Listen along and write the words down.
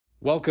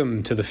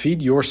Welcome to the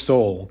Feed Your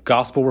Soul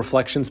Gospel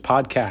Reflections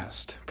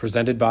podcast,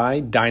 presented by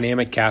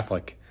Dynamic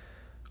Catholic.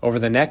 Over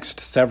the next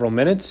several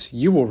minutes,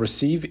 you will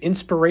receive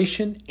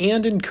inspiration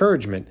and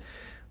encouragement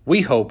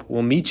we hope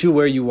will meet you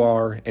where you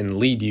are and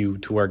lead you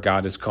to where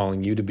God is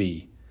calling you to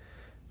be.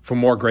 For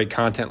more great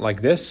content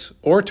like this,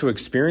 or to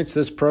experience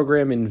this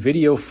program in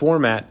video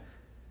format,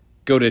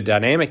 go to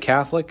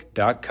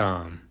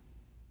dynamiccatholic.com.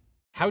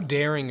 How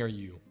daring are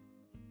you?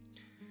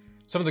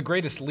 Some of the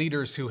greatest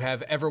leaders who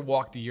have ever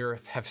walked the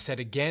earth have said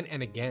again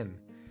and again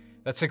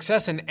that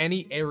success in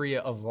any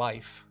area of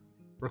life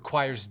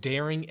requires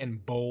daring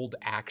and bold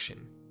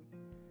action.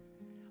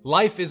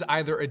 Life is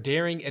either a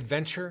daring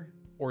adventure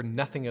or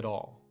nothing at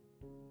all,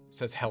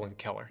 says Helen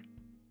Keller.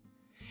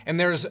 And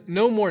there's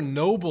no more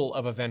noble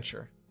of a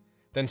venture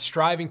than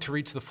striving to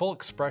reach the full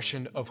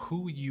expression of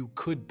who you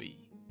could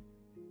be.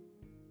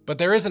 But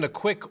there isn't a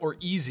quick or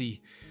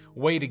easy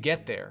way to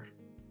get there.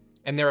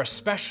 And there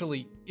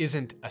especially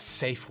isn't a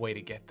safe way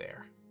to get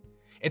there.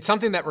 It's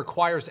something that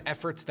requires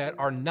efforts that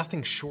are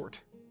nothing short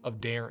of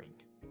daring.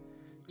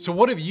 So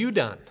what have you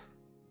done?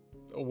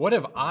 What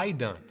have I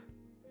done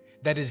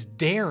that is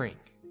daring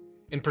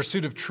in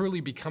pursuit of truly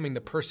becoming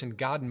the person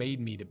God made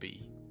me to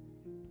be?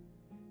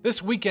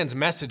 This weekend's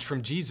message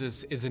from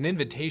Jesus is an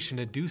invitation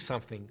to do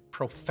something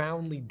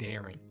profoundly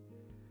daring.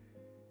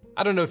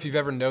 I don't know if you've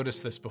ever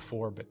noticed this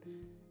before, but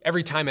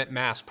every time at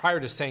Mass,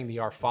 prior to saying the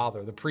Our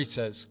Father, the priest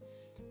says,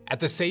 "At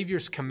the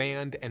Savior's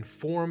command and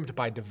formed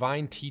by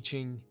divine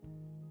teaching,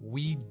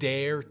 we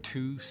dare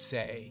to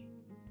say."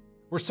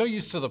 We're so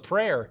used to the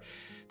prayer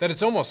that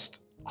it's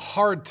almost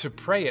hard to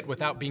pray it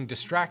without being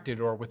distracted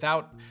or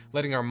without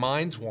letting our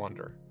minds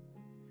wander.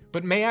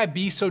 But may I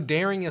be so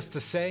daring as to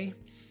say,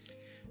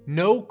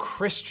 no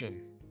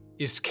Christian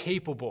is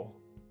capable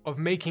of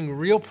making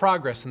real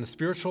progress in the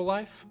spiritual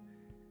life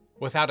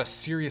without a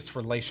serious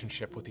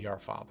relationship with the Our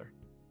Father.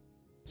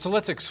 So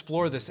let's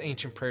explore this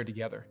ancient prayer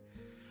together.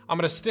 I'm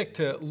going to stick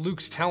to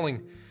Luke's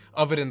telling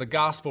of it in the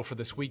gospel for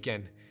this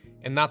weekend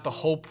and not the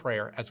whole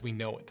prayer as we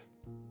know it.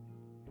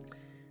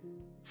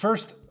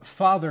 First,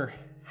 Father,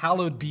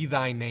 hallowed be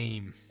thy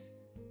name.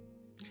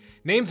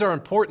 Names are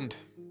important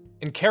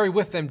and carry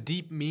with them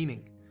deep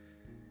meaning.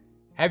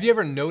 Have you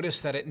ever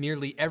noticed that at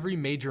nearly every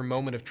major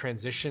moment of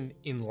transition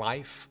in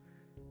life,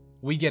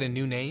 we get a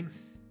new name?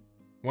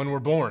 When we're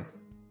born,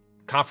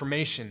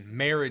 confirmation,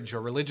 marriage,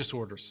 or religious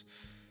orders,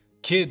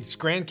 kids,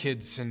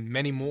 grandkids, and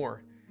many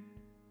more.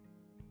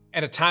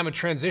 At a time of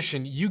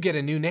transition, you get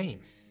a new name,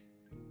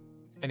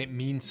 and it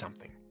means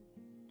something.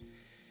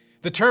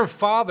 The term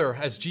Father,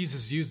 as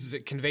Jesus uses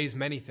it, conveys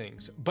many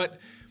things,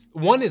 but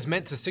one is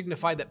meant to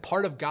signify that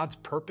part of God's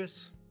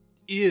purpose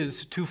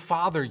is to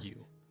father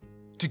you,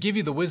 to give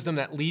you the wisdom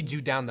that leads you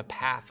down the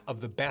path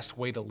of the best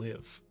way to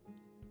live.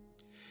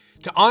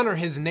 To honor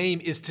his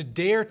name is to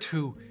dare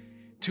to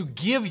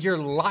give your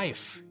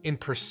life in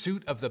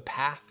pursuit of the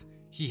path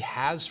he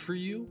has for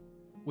you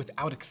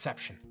without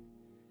exception.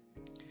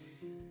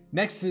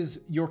 Next is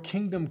your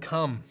kingdom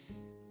come.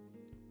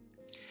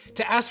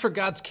 To ask for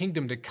God's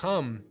kingdom to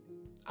come,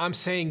 I'm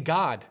saying,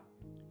 God,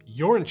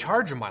 you're in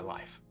charge of my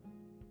life.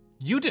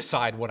 You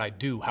decide what I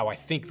do, how I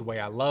think, the way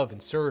I love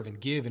and serve and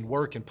give and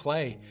work and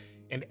play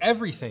and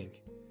everything.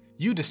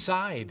 You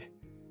decide.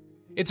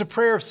 It's a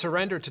prayer of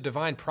surrender to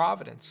divine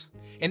providence.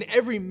 And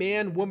every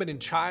man, woman,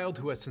 and child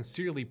who has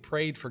sincerely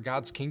prayed for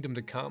God's kingdom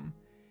to come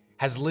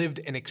has lived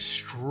an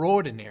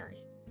extraordinary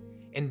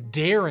and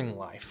daring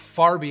life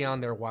far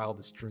beyond their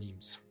wildest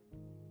dreams.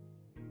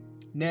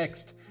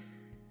 Next,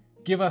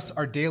 give us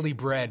our daily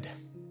bread.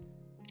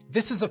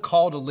 This is a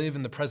call to live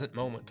in the present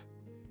moment.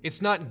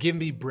 It's not give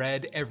me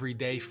bread every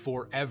day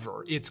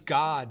forever. It's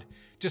God,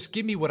 just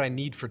give me what I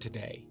need for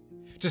today.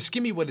 Just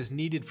give me what is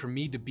needed for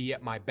me to be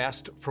at my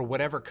best for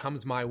whatever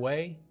comes my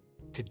way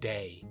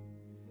today.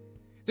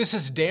 This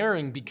is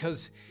daring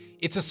because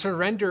it's a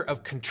surrender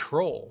of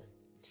control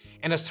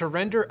and a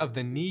surrender of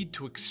the need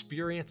to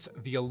experience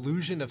the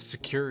illusion of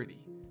security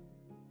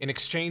in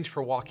exchange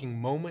for walking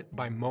moment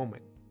by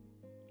moment,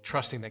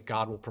 trusting that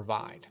God will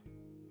provide.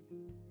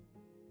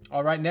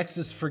 All right, next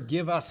is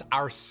forgive us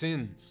our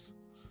sins.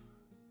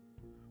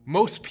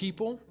 Most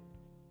people,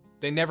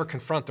 they never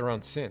confront their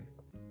own sin.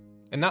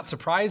 And not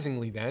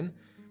surprisingly then,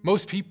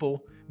 most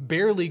people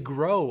barely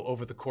grow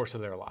over the course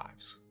of their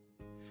lives.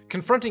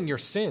 Confronting your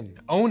sin,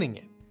 owning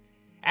it,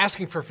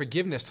 asking for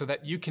forgiveness so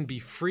that you can be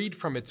freed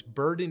from its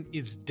burden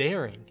is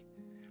daring,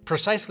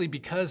 precisely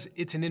because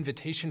it's an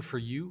invitation for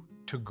you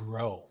to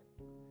grow.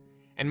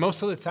 And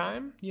most of the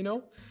time,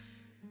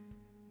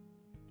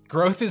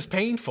 growth is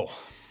painful.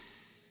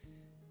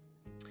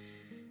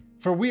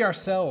 For we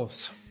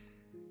ourselves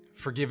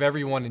forgive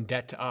everyone in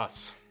debt to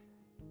us.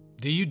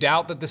 Do you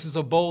doubt that this is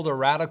a bold or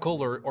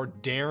radical or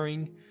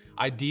daring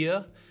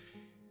idea?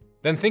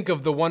 Then think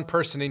of the one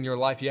person in your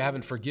life you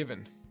haven't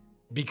forgiven,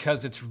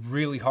 because it's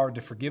really hard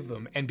to forgive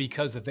them and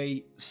because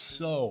they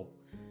so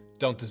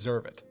don't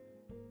deserve it.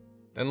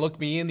 Then look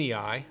me in the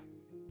eye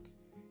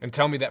and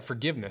tell me that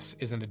forgiveness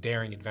isn't a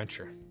daring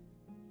adventure.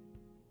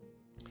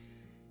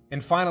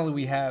 And finally,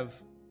 we have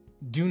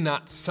do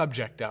not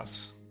subject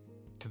us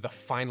to the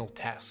final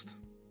test.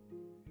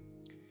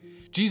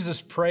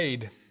 Jesus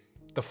prayed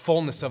the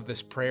fullness of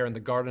this prayer in the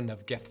Garden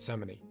of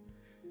Gethsemane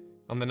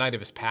on the night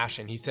of his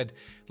passion. He said,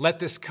 "Let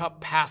this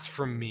cup pass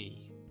from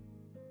me,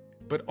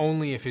 but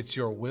only if it's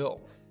your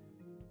will."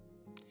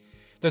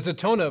 There's a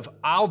tone of,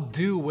 I'll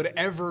do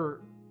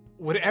whatever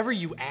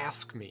you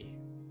ask me,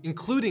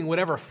 including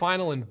whatever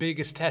final and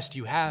biggest test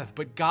you have,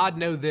 but God,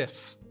 know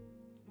this: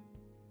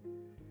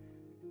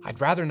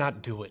 I'd rather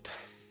not do it.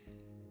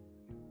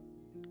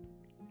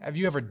 Have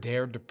you ever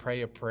dared to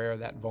pray a prayer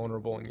that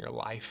vulnerable in your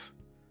life?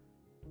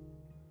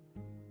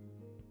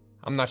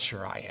 I'm not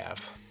sure I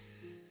have.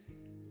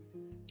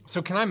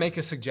 So can I make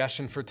a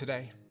suggestion for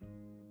today?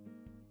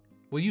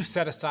 Will you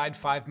set aside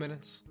 5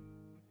 minutes?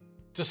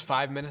 Just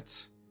 5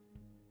 minutes?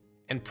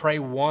 And pray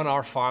one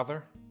Our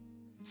Father?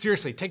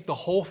 Seriously, take the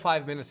whole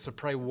 5 minutes to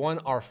pray one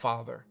Our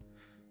Father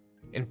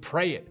and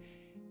pray it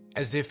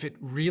as if it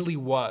really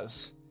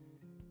was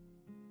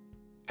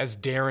as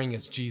daring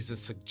as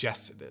Jesus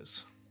suggests it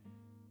is.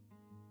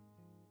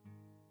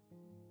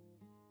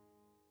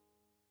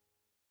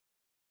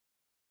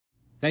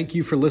 Thank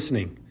you for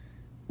listening.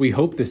 We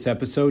hope this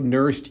episode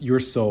nourished your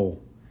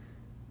soul.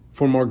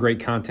 For more great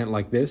content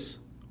like this,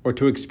 or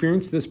to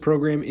experience this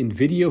program in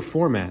video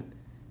format,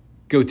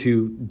 go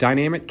to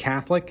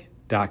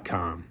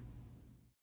dynamiccatholic.com.